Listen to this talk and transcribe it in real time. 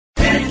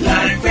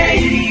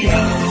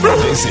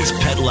This is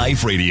Pet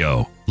Life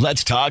Radio.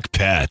 Let's talk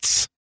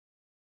pets.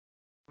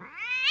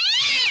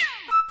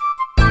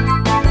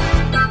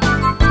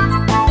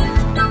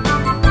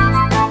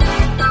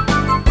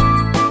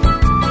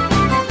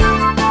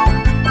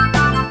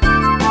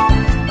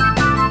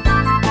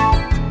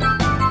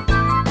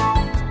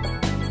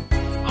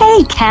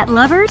 Hey, cat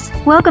lovers!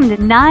 Welcome to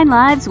 9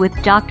 Lives with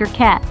Dr.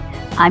 Cat.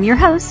 I'm your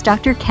host,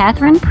 Dr.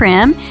 Catherine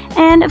Prim,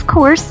 and of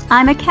course,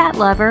 I'm a cat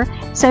lover.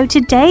 So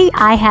today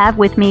I have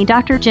with me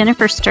Dr.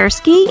 Jennifer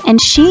Stursky, and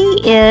she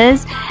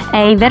is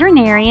a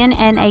veterinarian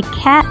and a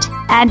cat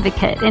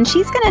advocate. And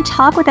she's going to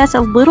talk with us a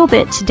little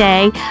bit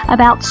today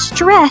about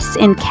stress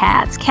in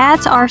cats.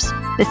 Cats are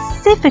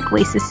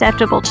specifically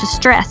susceptible to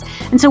stress.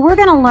 And so we're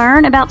going to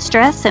learn about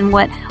stress and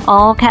what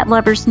all cat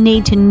lovers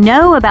need to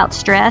know about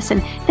stress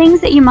and things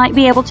that you might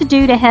be able to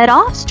do to head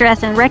off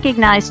stress and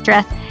recognize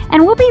stress.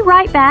 And we'll be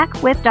right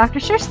back with Dr.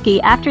 Stursky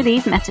after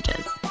these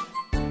messages.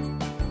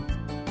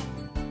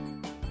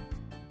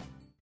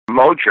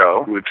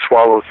 Mojo would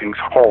swallow things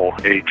whole.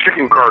 A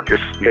chicken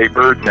carcass, a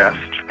bird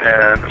nest,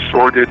 and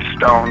assorted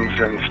stones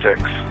and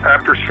sticks.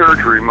 After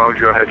surgery,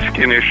 Mojo had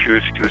skin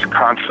issues. He was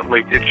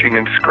constantly itching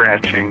and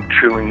scratching,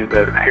 chewing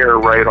the hair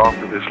right off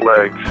of his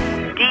legs.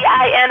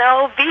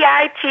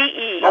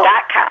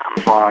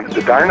 DINOVITE.com. On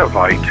the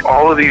Dinovite,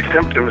 all of these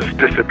symptoms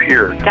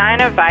disappeared.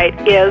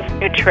 Dinovite is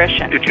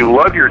nutrition. If you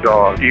love your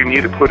dog, you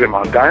need to put him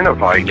on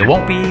Dinovite. You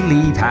won't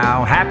believe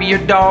how happy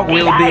your dog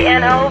will be.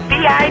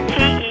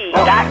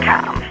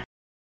 DINOVITE.com.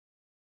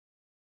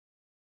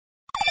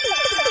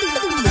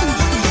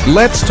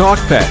 Let's Talk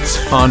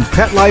Pets on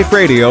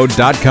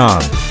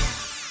PetLifeRadio.com.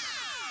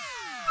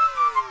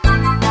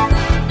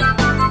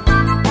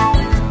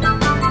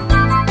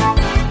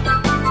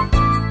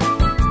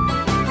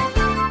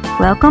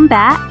 Welcome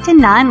back to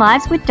 9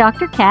 Lives with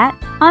Dr. Cat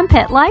on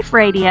Pet Life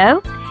Radio.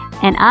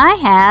 And I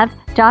have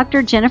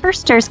Dr. Jennifer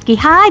Stursky.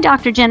 Hi,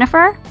 Dr.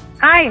 Jennifer.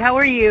 Hi, how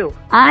are you?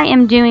 I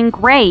am doing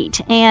great,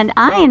 and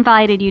I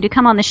invited you to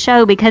come on the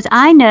show because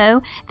I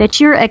know that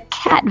you're a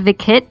cat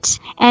advocate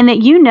and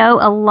that you know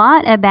a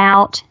lot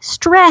about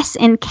stress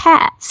in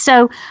cats.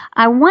 So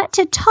I want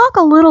to talk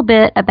a little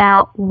bit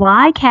about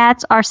why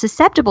cats are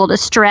susceptible to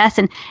stress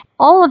and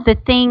all of the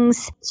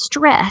things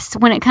stress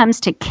when it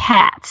comes to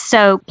cats.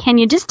 So can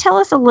you just tell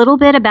us a little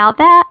bit about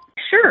that?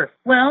 Sure.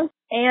 Well,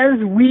 as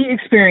we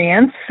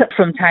experience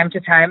from time to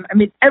time, I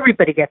mean,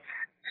 everybody gets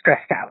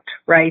stressed out,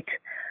 right?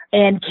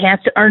 And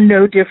cats are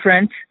no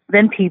different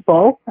than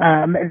people.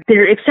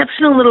 They're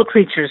exceptional little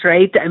creatures,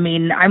 right? I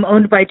mean, I'm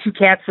owned by 2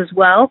 cats as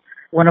well,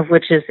 one of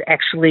which is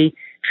actually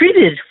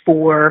treated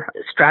for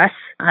stress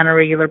on a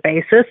regular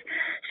basis.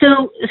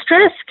 So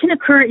stress can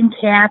occur in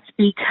cats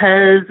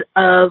because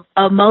of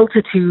a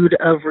multitude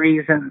of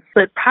reasons.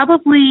 But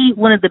probably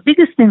one of the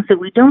biggest things that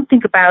we don't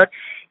think about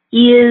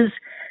is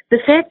the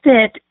fact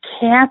that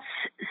cats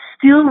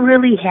still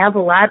really have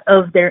a lot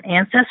of their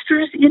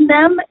ancestors in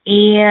them,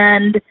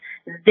 and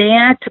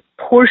that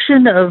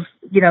portion of,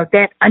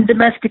 that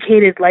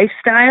undomesticated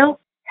lifestyle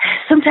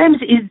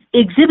sometimes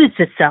exhibits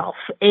itself,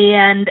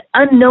 and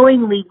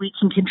unknowingly we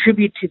can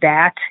contribute to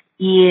that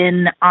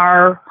in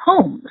our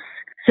homes.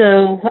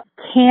 So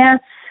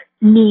cats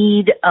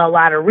need a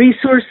lot of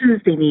resources.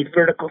 They need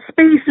vertical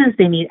spaces.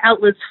 They need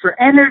outlets for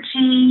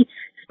energy,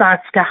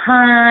 spots to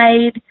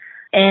hide.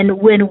 And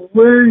when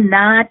we're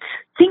not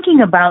thinking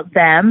about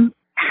them,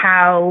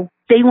 how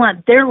they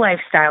want their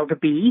lifestyle to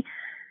be,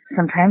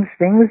 sometimes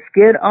things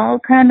get all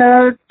kind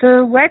of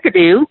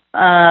wackadoo,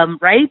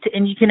 right?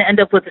 And you can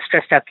end up with a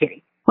stressed out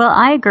kitty. Well,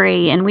 I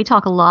agree, and we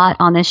talk a lot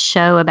on this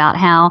show about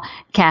how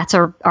cats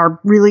are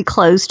really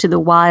close to the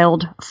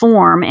wild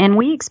form, and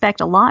we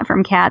expect a lot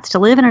from cats to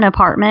live in an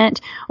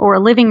apartment or a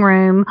living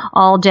room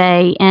all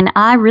day, and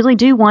I really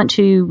do want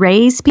to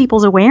raise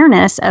people's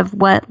awareness of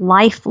what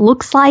life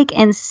looks like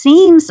and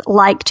seems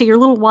like to your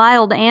little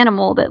wild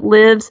animal that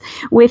lives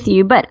with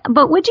you. But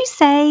would you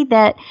say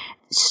that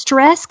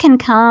stress can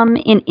come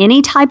in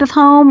any type of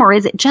home, or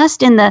is it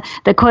just in the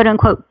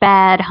quote-unquote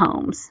bad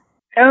homes?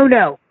 Oh,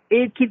 no.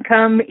 It can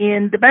come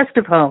in the best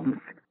of homes.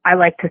 I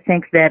like to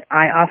think that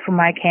I offer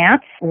my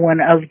cats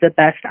one of the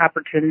best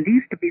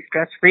opportunities to be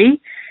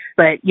stress-free.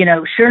 But,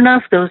 sure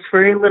enough, those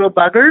furry little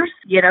buggers,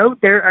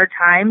 there are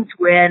times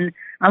when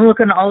I'm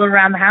looking all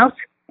around the house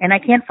and I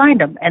can't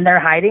find them. And they're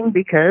hiding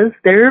because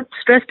they're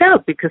stressed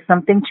out because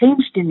something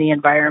changed in the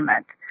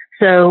environment.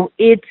 So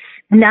it's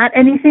not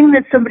anything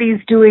that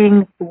somebody's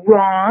doing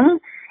wrong.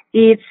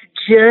 It's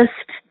just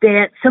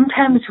that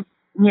sometimes,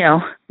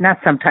 not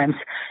sometimes,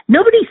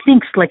 nobody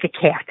thinks like a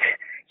cat.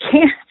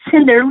 Cats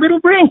in their little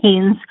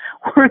brains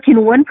work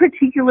in one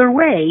particular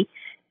way.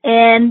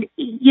 And,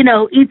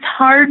 it's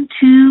hard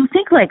to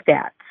think like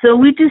that. So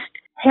we just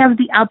have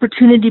the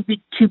opportunity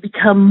to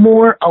become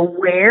more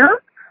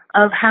aware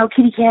of how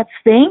kitty cats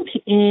think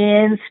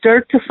and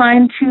start to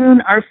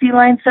fine-tune our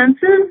feline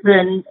senses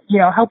and,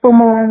 help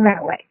them along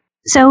that way.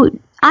 So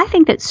I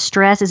think that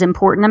stress is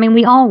important. I mean,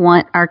 we all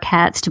want our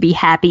cats to be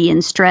happy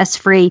and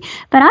stress-free,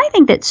 but I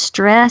think that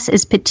stress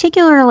is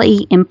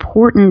particularly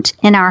important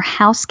in our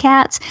house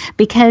cats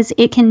because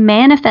it can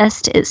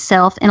manifest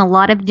itself in a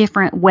lot of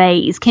different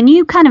ways. Can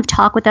you kind of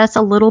talk with us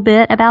a little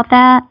bit about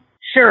that?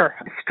 Sure.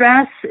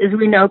 Stress, as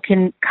we know,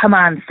 can come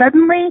on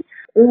suddenly,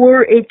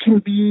 or it can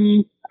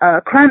be a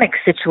chronic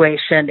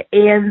situation,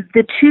 and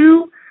the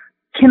two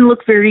can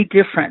look very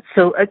different.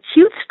 So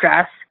acute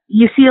stress,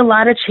 you see a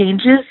lot of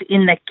changes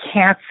in the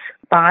cat's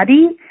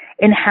body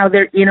and how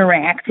they're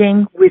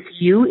interacting with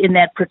you in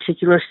that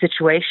particular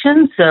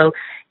situation. So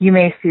you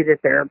may see that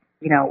their,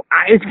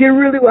 eyes get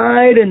really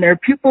wide and their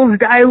pupils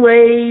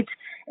dilate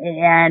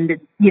and,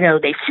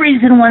 they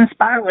freeze in one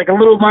spot like a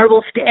little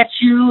marble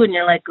statue. And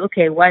you're like,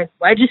 okay, why'd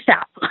you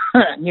stop?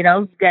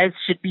 You guys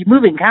should be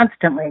moving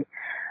constantly.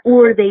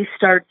 Or they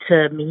start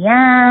to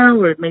meow,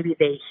 or maybe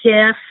they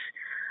hiss.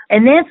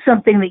 And that's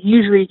something that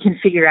usually you can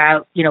figure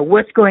out,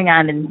 what's going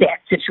on in that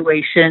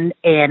situation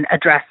and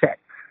address it.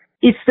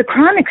 It's the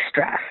chronic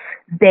stress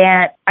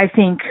that I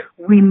think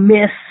we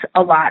miss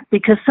a lot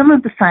because some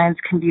of the signs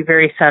can be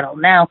very subtle.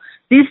 Now,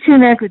 these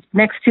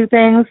next two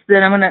things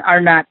that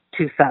are not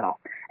too subtle.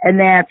 And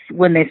that's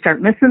when they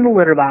start missing the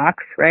litter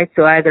box, right?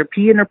 So either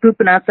peeing or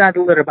pooping outside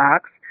the litter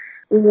box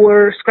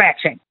or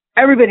scratching.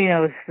 Everybody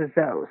notices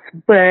those.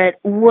 But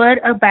what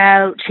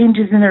about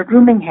changes in their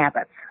grooming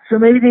habits? So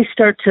maybe they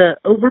start to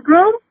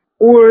overgroom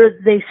or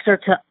they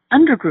start to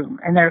undergroom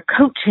and their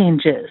coat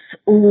changes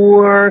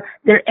or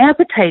their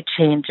appetite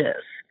changes.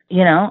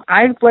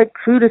 I like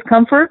food as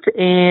comfort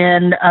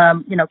and,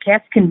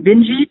 cats can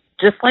binge eat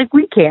just like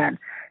we can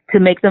to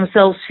make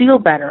themselves feel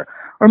better.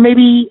 Or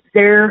maybe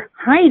they're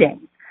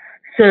hiding.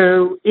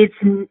 So it's,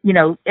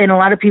 and a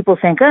lot of people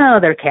think, oh,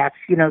 they're cats,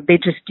 they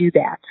just do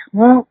that.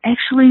 Well,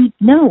 actually,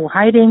 no,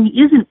 hiding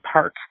isn't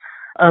part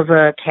of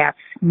a cat's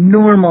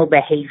normal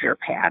behavior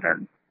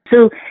pattern.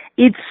 So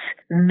it's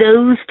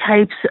those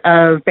types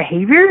of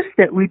behaviors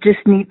that we just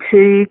need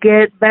to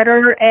get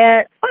better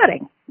at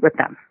spotting with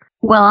them.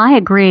 Well, I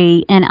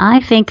agree. And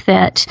I think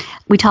that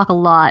we talk a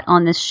lot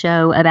on this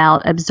show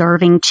about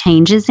observing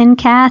changes in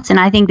cats. And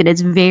I think that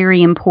it's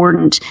very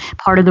important.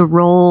 Part of the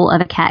role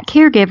of a cat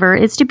caregiver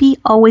is to be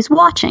always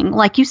watching.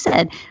 Like you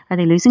said, are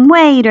they losing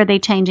weight? Are they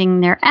changing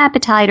their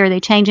appetite? Are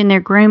they changing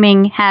their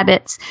grooming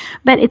habits?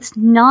 But it's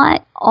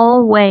not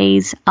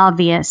always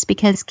obvious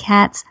because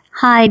cats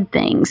hide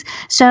things.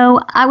 So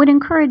I would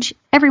encourage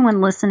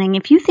everyone listening,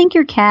 if you think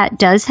your cat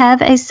does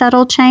have a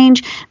subtle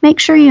change, make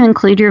sure you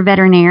include your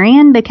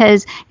veterinarian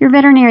because your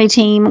veterinary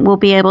team will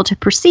be able to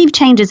perceive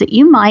changes that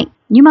you might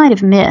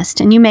have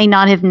missed and you may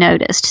not have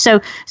noticed.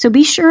 So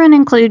be sure and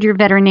include your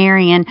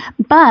veterinarian.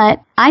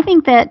 But I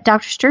think that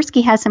Dr.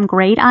 Shatursky has some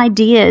great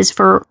ideas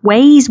for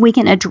ways we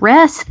can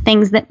address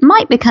things that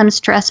might become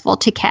stressful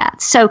to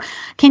cats. So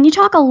can you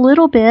talk a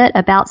little bit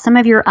about some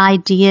of your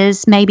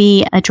ideas,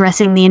 maybe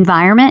addressing the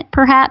environment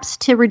perhaps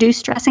to reduce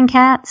stress in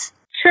cats?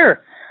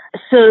 Sure.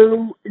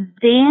 So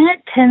that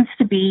tends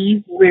to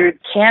be where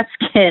cats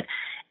get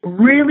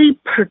really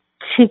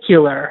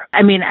particular.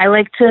 I mean, I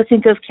like to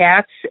think of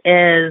cats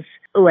as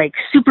like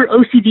super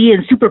OCD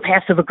and super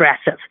passive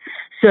aggressive.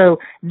 So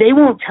they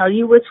won't tell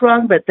you what's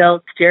wrong, but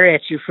they'll stare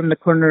at you from the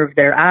corner of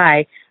their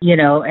eye,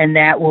 and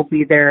that will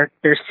be their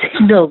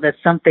signal that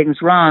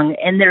something's wrong.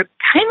 And they're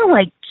kind of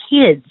like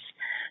kids.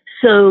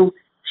 So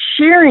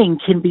sharing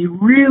can be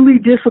really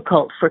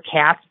difficult for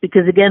cats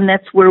because, again,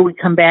 that's where we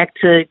come back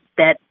to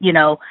that,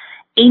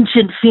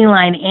 ancient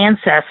feline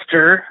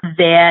ancestor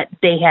that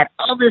they had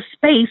all this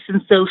space,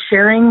 and so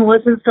sharing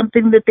wasn't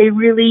something that they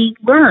really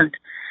learned.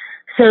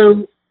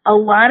 So a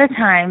lot of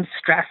times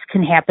stress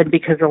can happen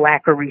because of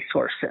lack of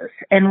resources,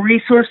 and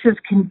resources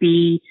can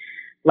be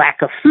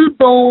lack of food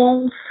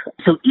bowls.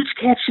 So each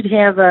cat should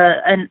have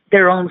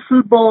their own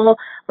food bowl,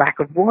 lack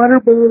of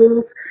water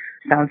bowls.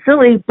 Sounds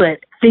silly, but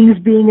things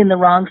being in the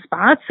wrong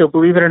spot. So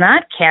believe it or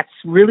not, cats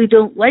really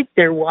don't like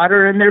their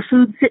water and their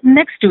food sitting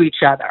next to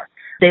each other.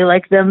 They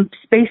like them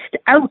spaced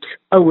out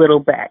a little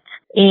bit.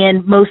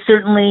 And most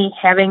certainly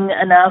having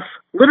enough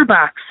litter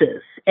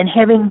boxes and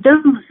having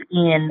those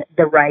in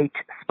the right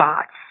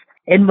spots.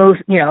 And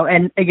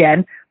and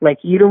again, like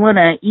you don't want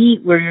to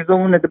eat where you're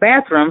going to the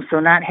bathroom, so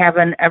not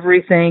having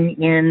everything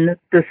in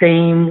the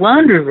same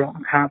laundry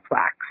room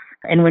complex.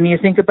 And when you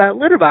think about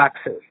litter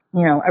boxes,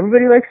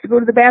 everybody likes to go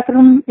to the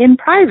bathroom in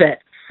private.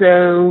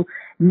 So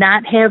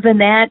not having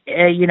that,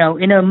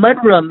 in a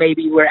mudroom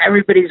maybe where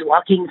everybody's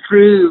walking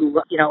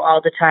through,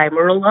 all the time,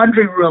 or a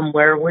laundry room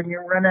where when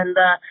you're running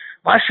the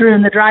washer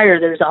and the dryer,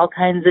 there's all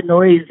kinds of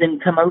noise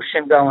and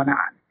commotion going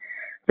on.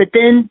 But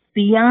then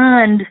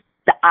beyond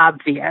the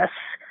obvious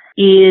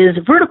is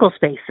vertical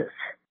spaces,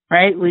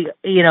 right?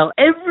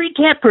 Every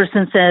cat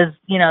person says,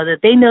 that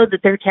they know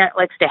that their cat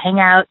likes to hang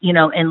out,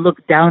 and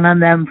look down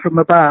on them from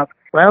above.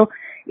 Well,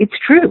 it's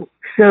true.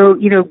 So,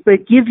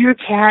 but give your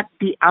cat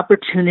the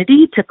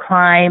opportunity to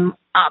climb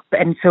up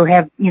and so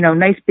have,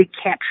 nice big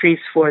cat trees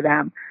for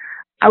them.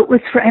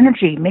 Outlets for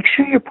energy. Make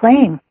sure you're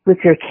playing with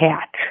your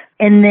cat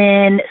And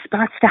then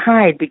spots to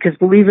hide, because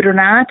believe it or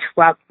not,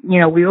 while,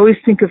 we always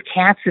think of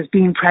cats as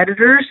being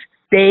predators,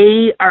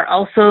 they are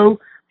also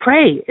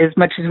prey, as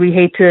much as we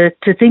hate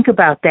to think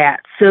about that.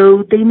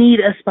 So they need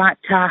a spot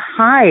to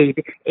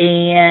hide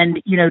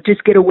and,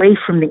 just get away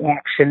from the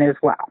action as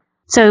well.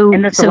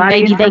 And that's a lot of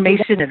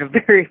information in a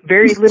very,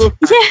 very little time.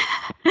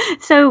 Yeah.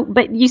 So,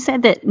 but you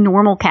said that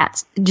normal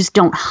cats just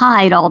don't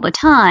hide all the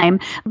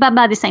time. But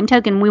by the same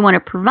token, we want to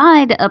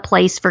provide a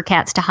place for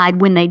cats to hide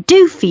when they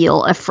do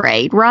feel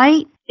afraid,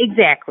 right?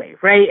 Exactly,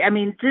 right? I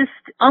mean, just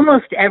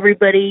almost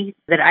everybody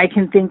that I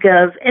can think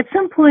of at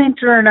some point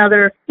or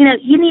another,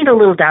 you need a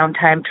little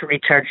downtime to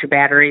recharge your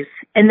batteries.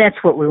 And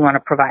that's what we want to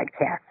provide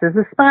cats, is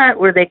a spot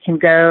where they can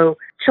go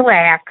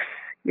chillax,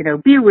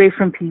 be away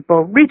from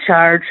people,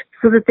 recharge,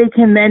 so that they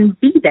can then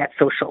be that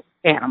social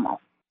animal.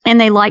 And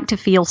they like to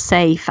feel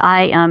safe.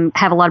 I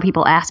have a lot of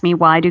people ask me,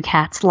 why do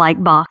cats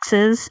like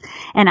boxes?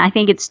 And I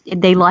think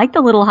they like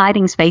the little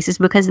hiding spaces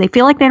because they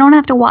feel like they don't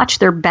have to watch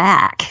their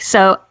back.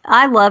 So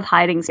I love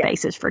hiding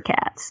spaces for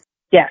cats.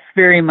 Yes,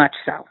 very much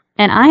so.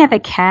 And I have a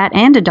cat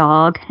and a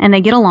dog, and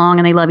they get along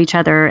and they love each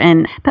other.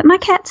 But my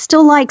cat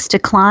still likes to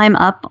climb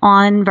up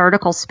on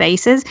vertical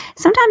spaces.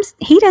 Sometimes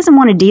he doesn't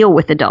want to deal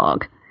with the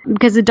dog,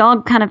 because the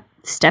dog kind of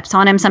steps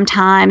on him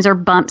sometimes or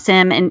bumps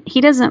him, and he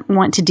doesn't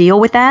want to deal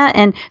with that.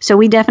 And so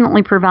we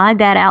definitely provide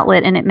that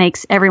outlet, and it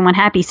makes everyone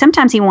happy.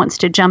 Sometimes he wants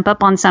to jump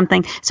up on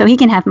something so he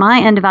can have my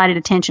undivided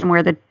attention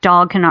where the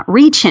dog cannot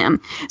reach him.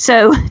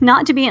 So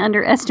not to be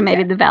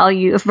underestimated, the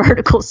value of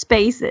vertical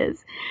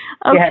spaces.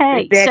 Okay,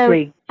 yes,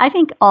 exactly. So I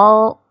think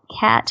all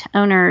cat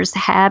owners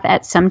have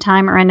at some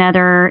time or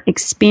another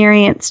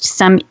experienced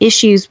some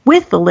issues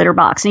with the litter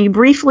box. And you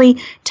briefly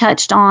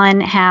touched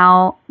on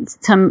how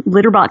some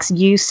litter box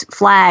use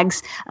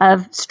flags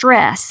of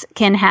stress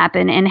can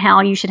happen and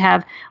how you should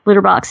have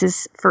litter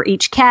boxes for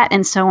each cat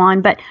and so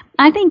on. But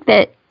I think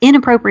that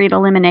inappropriate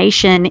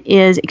elimination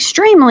is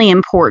extremely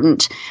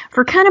important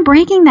for kind of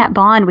breaking that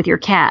bond with your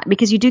cat,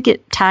 because you do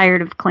get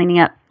tired of cleaning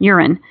up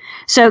urine.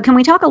 So can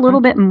we talk a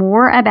little bit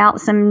more about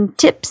some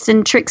tips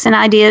and tricks and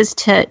ideas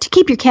to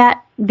keep your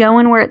cat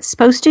going where it's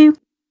supposed to?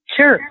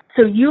 Sure.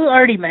 So you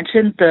already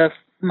mentioned the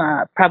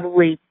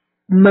probably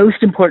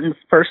most important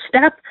first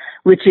step,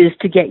 which is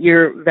to get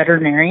your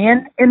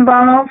veterinarian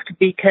involved,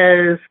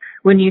 because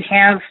when you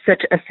have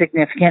such a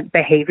significant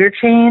behavior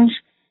change,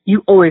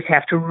 you always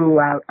have to rule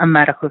out a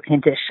medical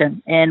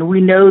condition. And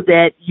we know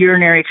that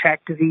urinary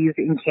tract disease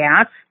in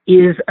cats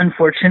is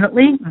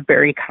unfortunately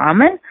very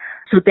common.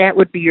 So that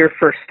would be your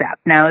first step.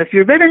 Now, if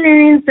your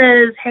veterinarian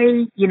says,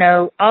 hey,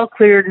 all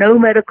clear, no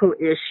medical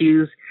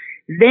issues,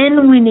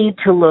 then we need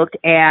to look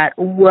at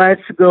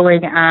what's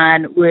going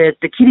on with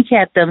the kitty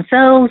cat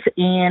themselves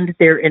and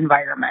their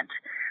environment.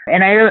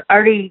 And I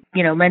already,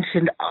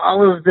 mentioned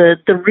all of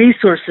the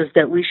resources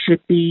that we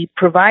should be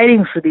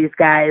providing for these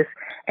guys.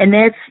 And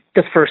that's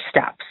the first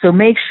step. So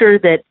make sure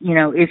that,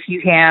 if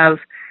you have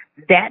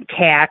that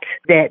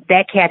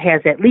cat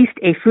has at least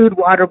a food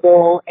water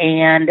bowl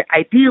and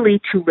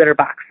ideally 2 litter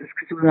boxes,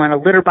 because we want a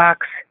litter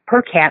box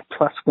per cat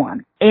plus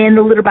 1. And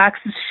the litter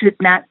boxes should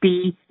not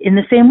be in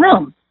the same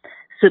room.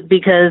 So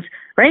because,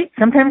 right,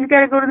 sometimes you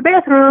got to go to the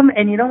bathroom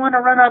and you don't want to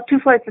run up 2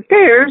 flights of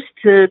stairs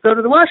to go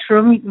to the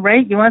washroom,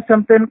 right? You want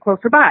something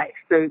closer by.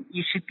 So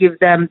you should give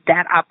them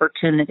that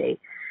opportunity.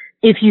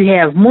 If you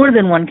have more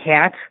than one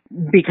cat,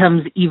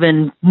 becomes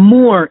even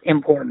more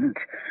important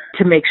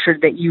to make sure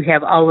that you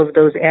have all of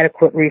those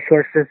adequate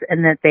resources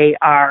and that they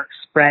are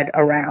spread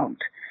around.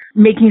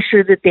 Making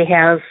sure that they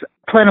have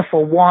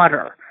plentiful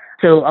water.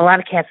 So a lot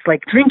of cats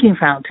like drinking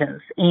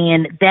fountains,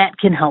 and that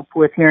can help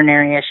with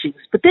urinary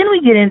issues. But then we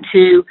get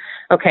into,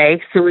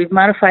 okay, so we've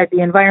modified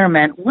the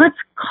environment. What's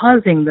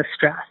causing the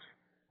stress?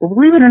 Well,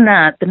 believe it or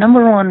not, the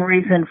number one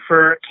reason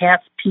for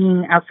cats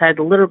peeing outside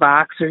the litter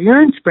box or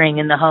urine spraying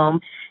in the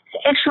home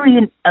is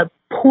actually a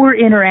poor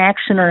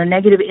interaction or a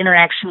negative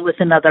interaction with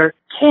another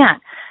cat.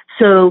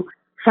 So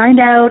find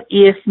out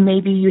if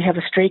maybe you have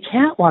a stray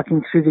cat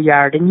walking through the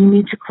yard and you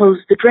need to close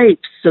the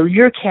drapes so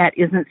your cat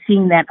isn't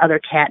seeing that other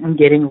cat and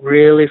getting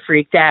really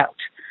freaked out.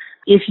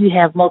 If you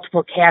have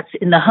multiple cats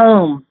in the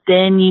home,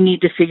 then you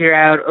need to figure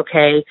out,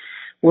 okay,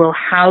 well,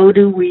 how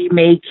do we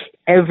make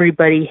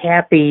everybody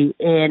happy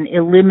and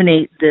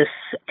eliminate this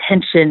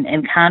tension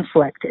and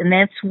conflict? And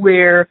that's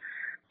where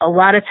a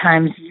lot of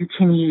times you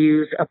can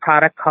use a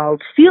product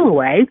called Feel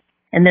Away.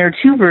 And there are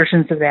 2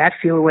 versions of that,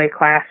 Feel Away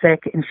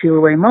Classic and Feel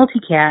Away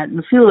Multicat.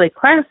 And Feel Away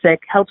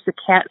Classic helps the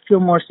cat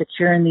feel more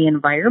secure in the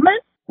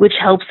environment, which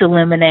helps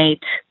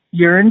eliminate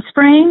urine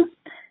spraying.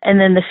 And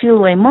then the Feel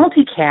Away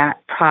Multicat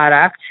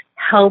product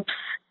helps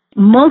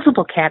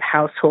multiple cat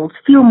households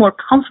feel more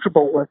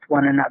comfortable with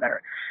one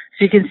another.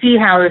 So you can see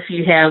how if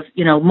you have,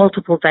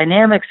 multiple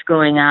dynamics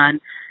going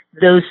on,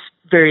 those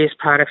various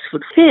products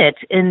would fit.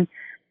 And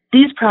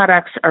these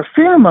products are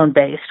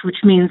pheromone-based, which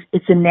means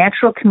it's a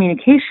natural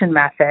communication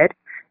method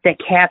that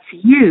cats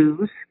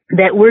use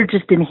that we're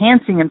just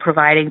enhancing and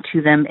providing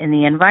to them in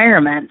the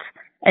environment.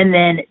 And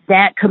then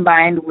that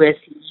combined with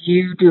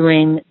you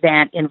doing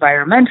that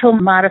environmental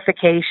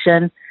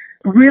modification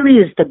really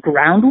is the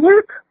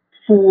groundwork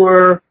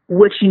for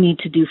what you need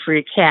to do for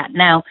your cat.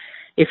 Now,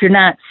 if you're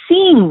not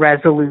seeing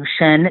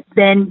resolution,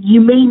 then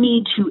you may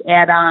need to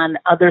add on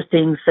other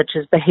things such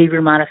as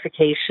behavior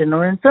modification,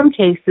 or in some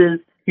cases,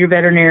 your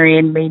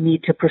veterinarian may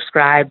need to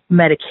prescribe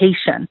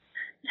medication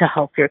to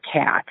help your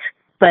cat.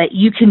 But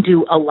you can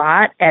do a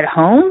lot at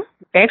home,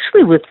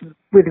 actually with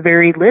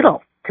very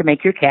little, to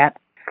make your cat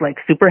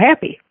super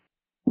happy.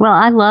 Well,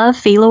 I love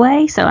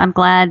Feliway, so I'm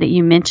glad that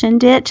you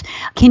mentioned it.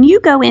 Can you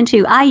go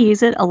into, I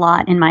use it a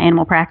lot in my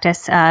animal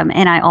practice,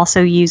 and I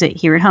also use it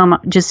here at home.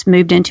 Just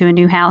moved into a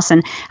new house,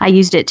 and I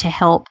used it to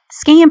help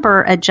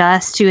Scamper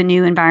adjust to a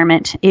new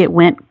environment. It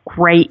went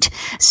great.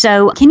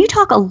 So can you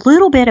talk a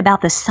little bit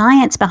about the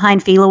science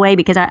behind Feliway?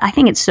 Because I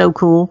think it's so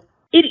cool.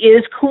 It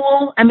is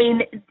cool. I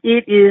mean,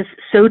 it is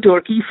so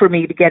dorky for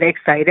me to get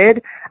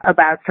excited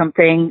about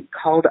something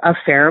called a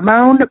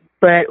pheromone,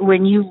 but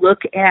when you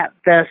look at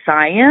the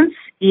science,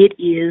 it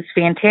is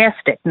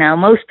fantastic. Now,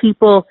 most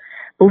people,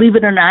 believe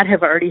it or not,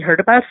 have already heard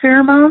about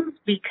pheromones,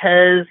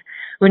 because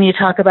when you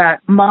talk about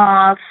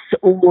moths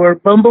or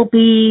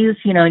bumblebees,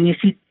 and you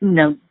see,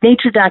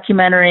 nature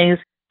documentaries,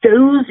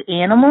 those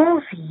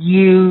animals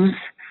use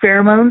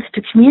pheromones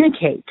to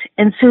communicate.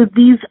 And so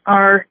these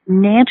are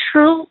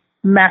natural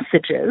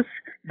messages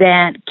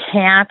that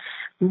cats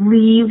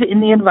leave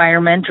in the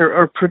environment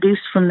or produce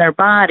from their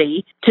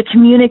body to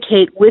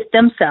communicate with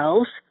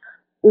themselves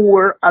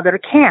or other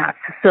cats.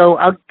 So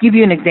I'll give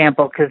you an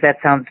example, because that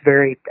sounds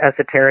very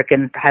esoteric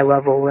and high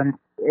level, and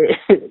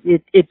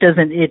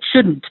it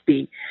shouldn't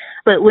be.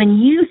 But when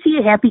you see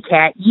a happy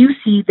cat, you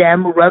see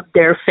them rub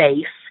their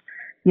face,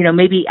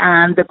 maybe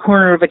on the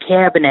corner of a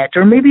cabinet,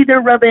 or maybe they're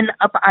rubbing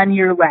up on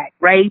your leg,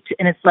 right?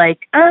 And it's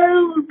like,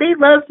 oh, they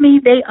love me,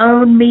 they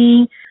own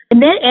me.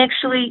 And that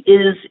actually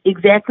is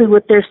exactly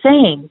what they're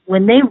saying.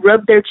 When they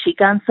rub their cheek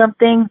on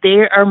something,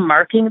 they are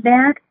marking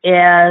that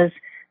as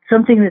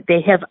something that they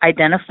have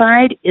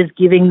identified is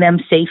giving them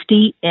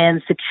safety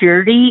and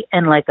security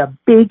and like a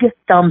big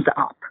thumbs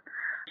up.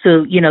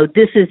 So,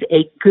 this is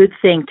a good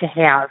thing to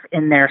have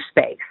in their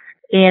space.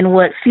 And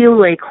what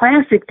Feliway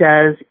Classic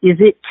does is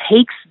it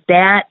takes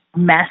that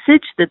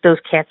message that those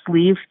cats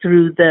leave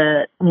through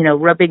the,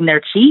 rubbing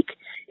their cheek,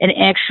 and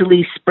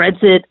actually spreads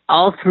it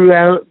all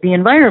throughout the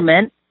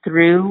environment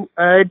through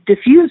a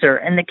diffuser.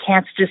 And the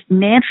cats just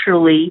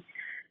naturally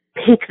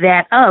pick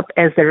that up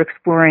as they're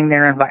exploring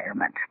their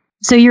environment.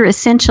 So you're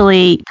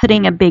essentially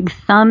putting a big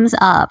thumbs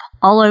up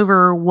all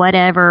over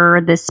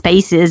whatever the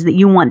space is that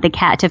you want the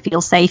cat to feel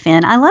safe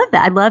in. I love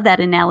that. I love that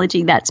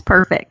analogy. That's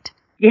perfect.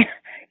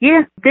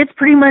 Yeah, that's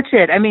pretty much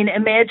it. I mean,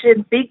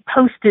 imagine big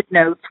Post-it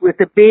notes with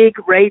a big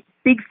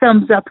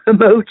thumbs up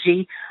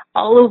emoji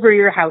all over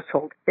your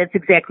household. That's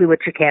exactly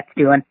what your cat's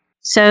doing.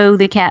 So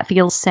the cat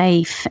feels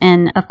safe.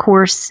 And of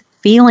course,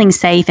 feeling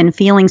safe and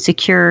feeling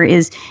secure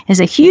is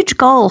a huge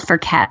goal for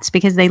cats,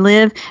 because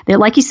they're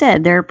like you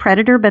said, they're a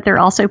predator, but they're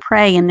also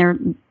prey, and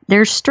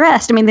they're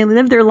stressed. I mean, they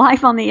live their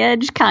life on the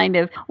edge, kind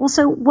of. Well,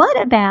 so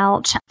what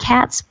about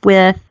cats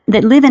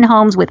that live in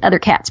homes with other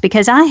cats?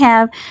 Because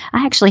I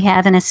actually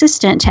have an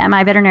assistant at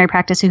my veterinary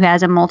practice who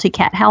has a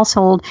multi-cat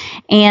household,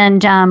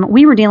 and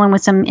we were dealing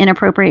with some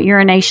inappropriate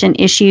urination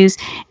issues,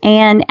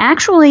 and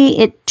actually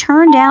it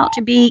turned out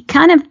to be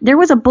there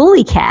was a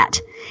bully cat,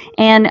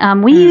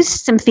 and we used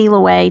some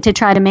Feliway to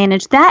try to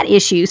manage that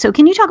issue. So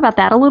can you talk about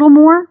that a little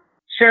more?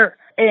 Sure.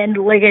 And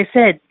like I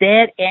said,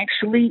 that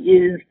actually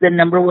is the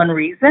number one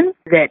reason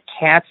that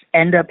cats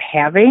end up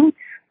having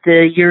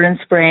the urine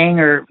spraying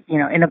or,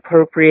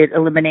 inappropriate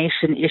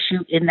elimination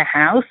issue in the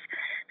house.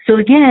 So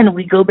again,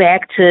 we go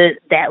back to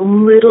that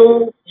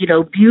little,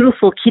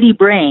 beautiful kitty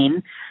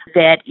brain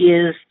that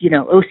is,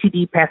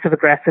 OCD, passive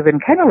aggressive,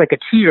 and kind of like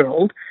a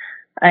 2-year-old.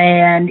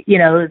 And,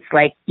 it's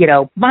like,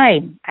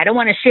 mine, I don't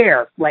want to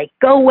share,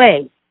 go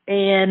away.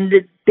 And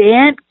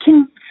that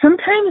can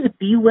sometimes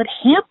be what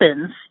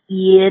happens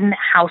in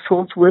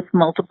households with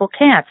multiple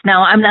cats.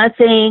 Now, I'm not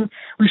saying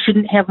we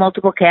shouldn't have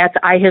multiple cats.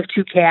 I have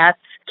 2 cats.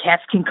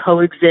 Cats can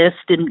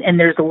coexist, and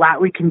there's a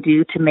lot we can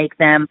do to make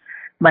them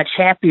much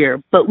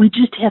happier. But we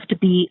just have to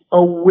be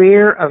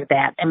aware of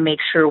that and make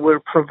sure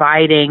we're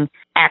providing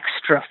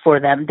extra for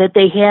them, that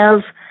they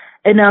have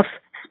enough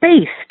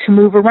space to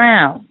move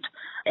around.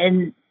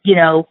 And,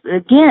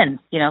 again,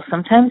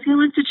 sometimes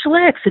you like to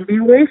chillax and be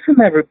away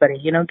from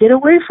everybody, get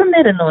away from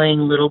that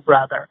annoying little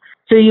brother.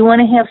 So you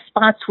want to have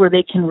spots where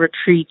they can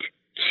retreat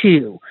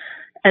to,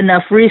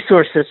 enough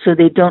resources so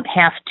they don't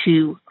have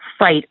to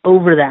fight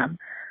over them.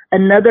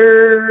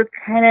 Another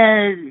kind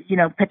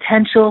of,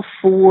 potential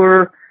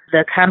for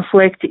the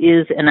conflict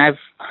is, and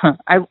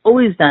I've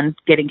always done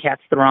getting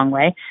cats the wrong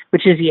way,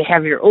 which is you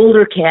have your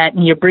older cat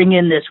and you bring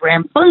in this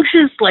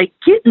rambunctious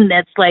kitten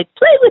that's like,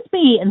 play with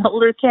me. And the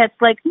older cat's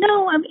like,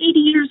 no, I'm 80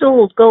 years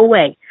old, go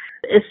away.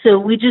 So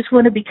we just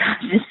want to be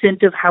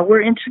cognizant of how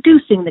we're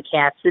introducing the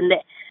cats and the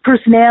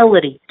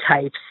personality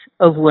types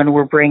of when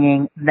we're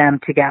bringing them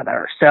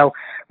together. So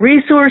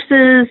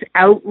resources,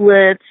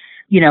 outlets,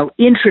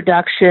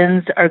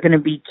 introductions are going to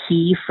be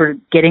key for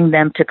getting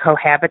them to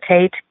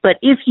cohabitate. But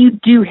if you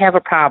do have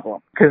a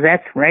problem, because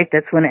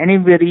that's when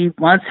anybody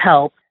wants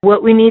help,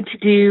 What we need to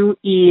do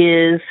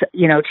is,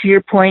 to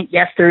your point,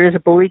 yes, there is a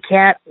bully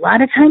cat. A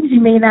lot of times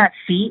you may not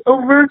see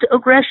overt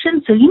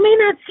aggression, so you may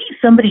not see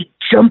somebody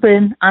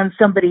jumping on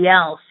somebody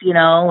else,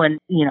 and,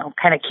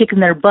 kind of kicking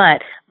their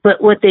butt.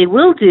 But what they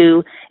will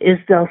do is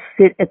they'll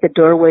sit at the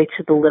doorway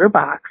to the litter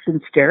box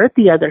and stare at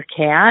the other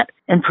cat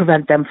and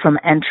prevent them from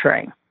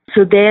entering.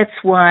 So that's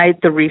why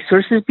the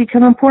resources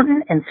become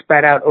important and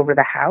spread out over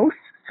the house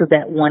so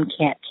that one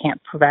cat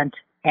can't prevent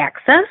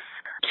access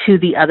to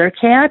the other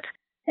cat.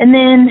 And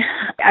then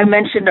I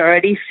mentioned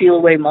already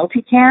Feliway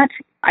Multicat,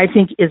 I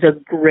think is a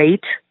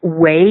great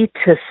way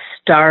to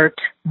start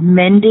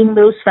mending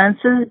those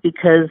fences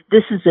because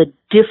this is a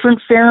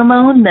different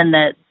pheromone than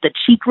the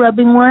cheek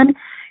rubbing one.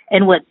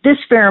 And what this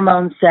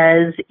pheromone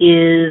says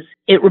is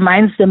it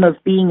reminds them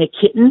of being a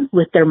kitten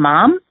with their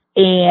mom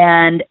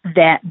and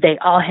that they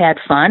all had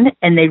fun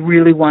and they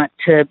really want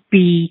to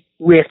be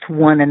with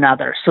one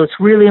another. So it's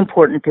really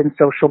important in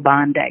social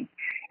bonding.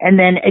 And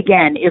then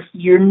again, if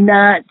you're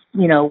not,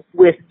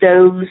 with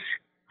those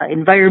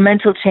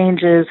environmental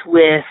changes,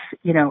 with,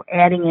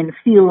 adding in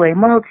Feliway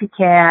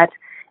Multicat,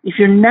 if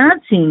you're not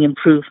seeing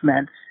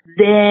improvements,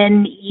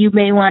 then you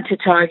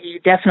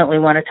definitely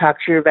want to talk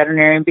to your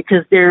veterinarian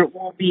because there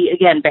will be,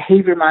 again,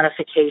 behavior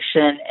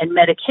modification and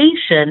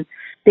medication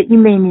that you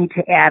may need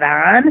to add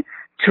on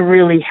to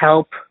really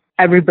help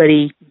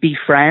everybody be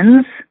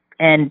friends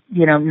and,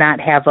 not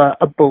have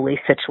a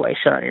bully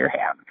situation on your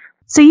hands.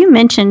 So you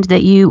mentioned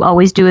that you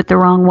always do it the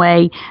wrong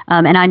way,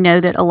 and I know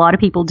that a lot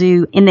of people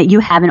do, in that you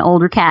have an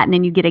older cat and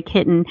then you get a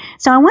kitten.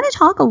 So I want to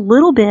talk a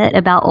little bit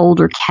about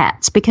older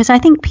cats because I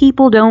think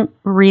people don't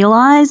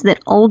realize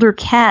that older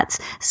cats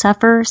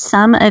suffer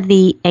some of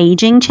the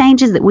aging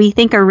changes that we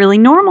think are really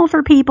normal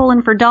for people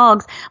and for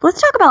dogs.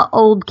 Let's talk about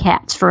old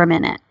cats for a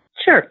minute.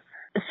 Sure.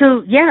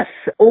 So yes,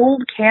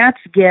 old cats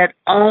get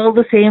all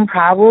the same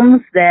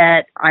problems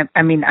that,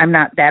 I'm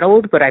not that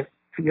old, but I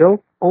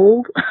feel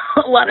old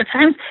a lot of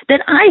times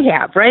that I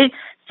have, right?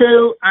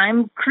 So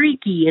I'm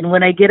creaky, and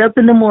when I get up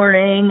in the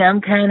morning,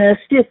 I'm kind of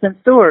stiff and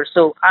sore.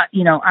 So,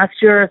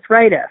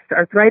 osteoarthritis.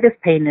 Arthritis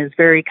pain is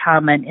very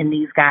common in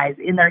these guys,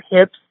 in their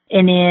hips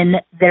and in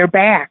their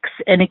backs.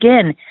 And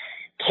again,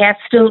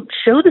 cats don't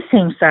show the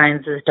same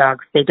signs as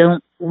dogs. They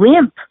don't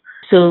limp.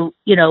 So,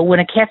 when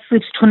a cat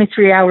sleeps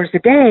 23 hours a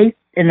day,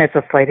 and that's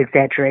a slight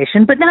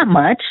exaggeration, but not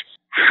much,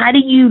 how do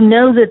you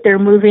know that they're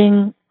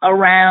moving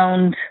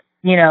around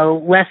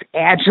less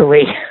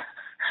agilely?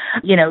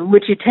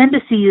 What you tend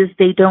to see is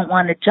they don't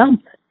want to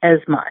jump as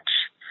much.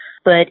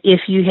 But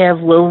if you have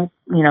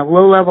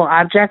low-level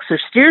objects or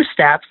stair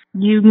steps,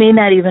 you may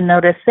not even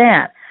notice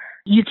that.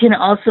 You can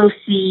also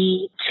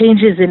see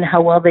changes in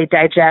how well they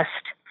digest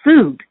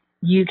food.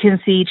 You can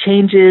see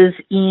changes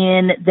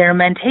in their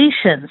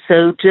mentation.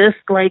 So just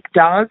like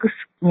dogs,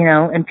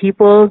 and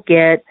people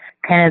get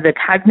kind of the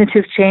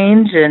cognitive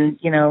change and,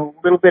 a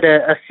little bit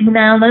of a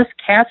senileness,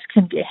 cats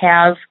can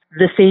have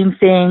the same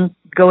thing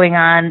going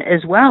on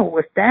as well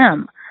with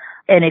them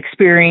and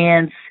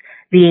experience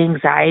the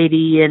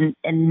anxiety and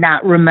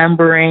not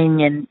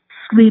remembering and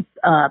sleep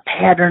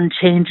pattern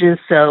changes.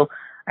 So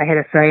I had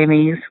a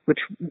Siamese, which,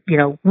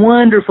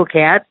 wonderful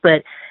cat,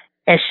 but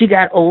as she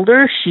got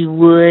older, she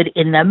would,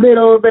 in the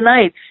middle of the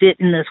night, sit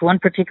in this one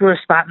particular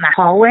spot in the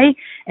hallway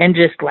and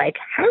just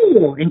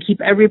howl and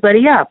keep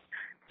everybody up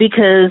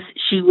because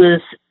she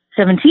was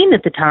 17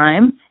 at the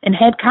time and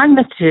had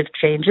cognitive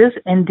changes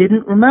and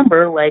didn't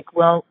remember,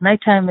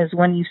 nighttime is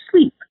when you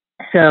sleep.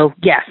 So,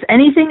 yes,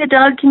 anything a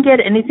dog can get,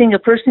 anything a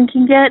person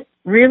can get,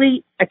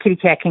 really, a kitty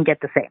cat can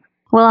get the same.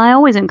 Well, I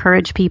always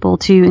encourage people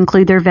to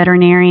include their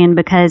veterinarian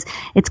because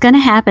it's going to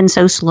happen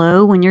so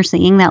slow when you're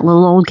seeing that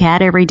little old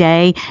cat every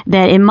day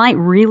that it might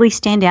really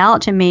stand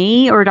out to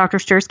me or Dr.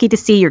 Stursky to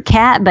see your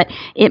cat, but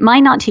it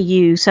might not to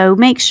you. So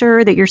make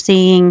sure that you're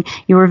seeing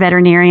your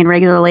veterinarian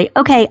regularly.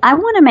 Okay, I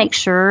want to make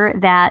sure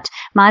that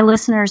my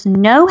listeners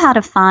know how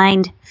to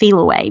find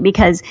Feliway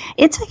because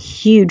it's a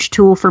huge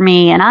tool for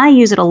me and I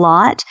use it a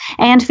lot,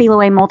 and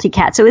Feliway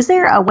Multicat. So is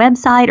there a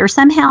website or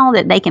somehow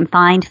that they can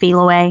find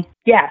Feliway?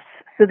 Yes.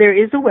 So there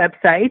is a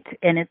website,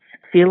 and it's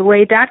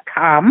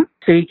Feliway.com.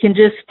 So you can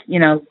just,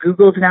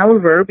 Google's now a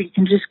verb. You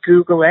can just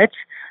Google it.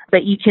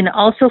 But you can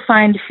also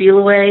find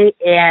Feliway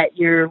at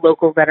your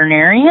local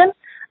veterinarian,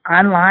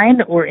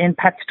 online, or in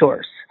pet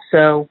stores.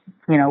 So,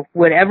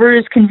 whatever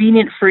is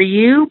convenient for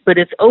you, but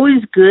it's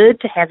always good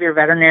to have your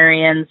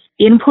veterinarian's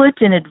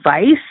input and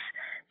advice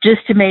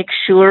just to make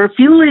sure.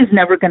 Feliway is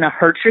never going to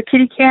hurt your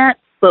kitty cat,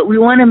 but we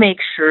want to make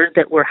sure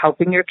that we're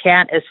helping your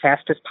cat as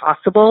fast as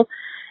possible.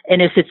 And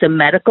if it's a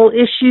medical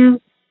issue,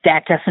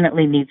 that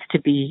definitely needs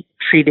to be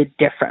treated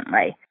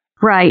differently.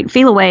 Right.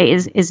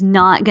 Feliway is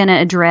not going to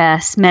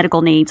address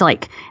medical needs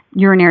like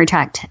urinary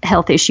tract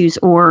health issues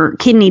or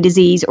kidney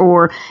disease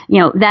or,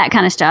 that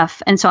kind of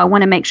stuff. And so I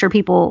want to make sure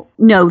people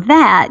know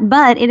that,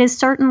 but it is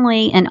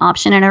certainly an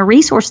option and a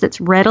resource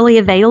that's readily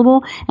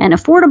available and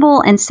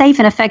affordable and safe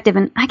and effective.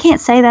 And I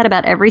can't say that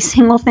about every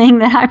single thing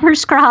that I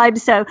prescribe.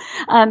 So,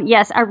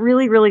 yes, I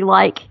really, really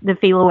like the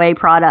Feliway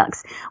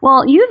products.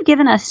 Well, you've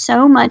given us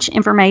so much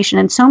information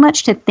and so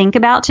much to think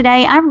about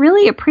today. I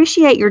really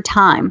appreciate your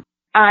time.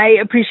 I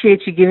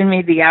appreciate you giving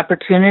me the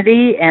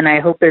opportunity, and I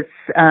hope it's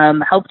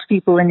helped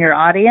people in your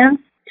audience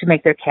to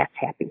make their cats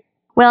happy.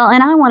 Well,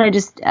 and I want to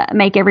just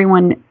make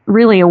everyone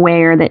really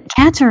aware that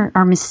cats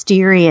are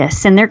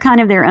mysterious and they're kind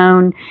of their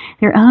own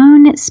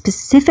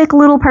specific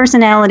little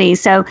personality.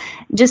 So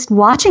just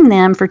watching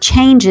them for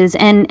changes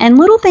and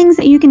little things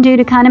that you can do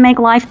to kind of make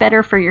life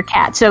better for your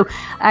cat. So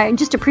I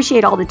just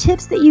appreciate all the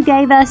tips that you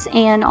gave us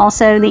and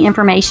also the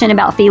information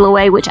about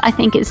Feliway, which I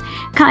think is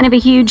kind of a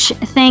huge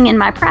thing in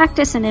my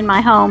practice and in my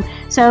home.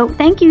 So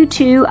thank you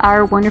to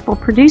our wonderful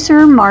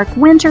producer, Mark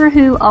Winter,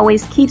 who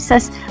always keeps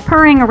us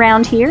purring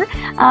around here.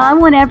 I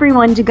want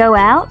everyone to go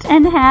out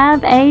and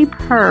have a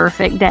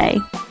perfect day.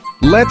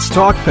 Let's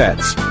Talk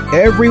Pets,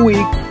 every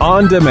week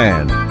on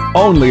demand,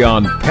 only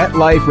on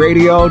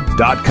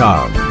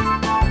PetLifeRadio.com.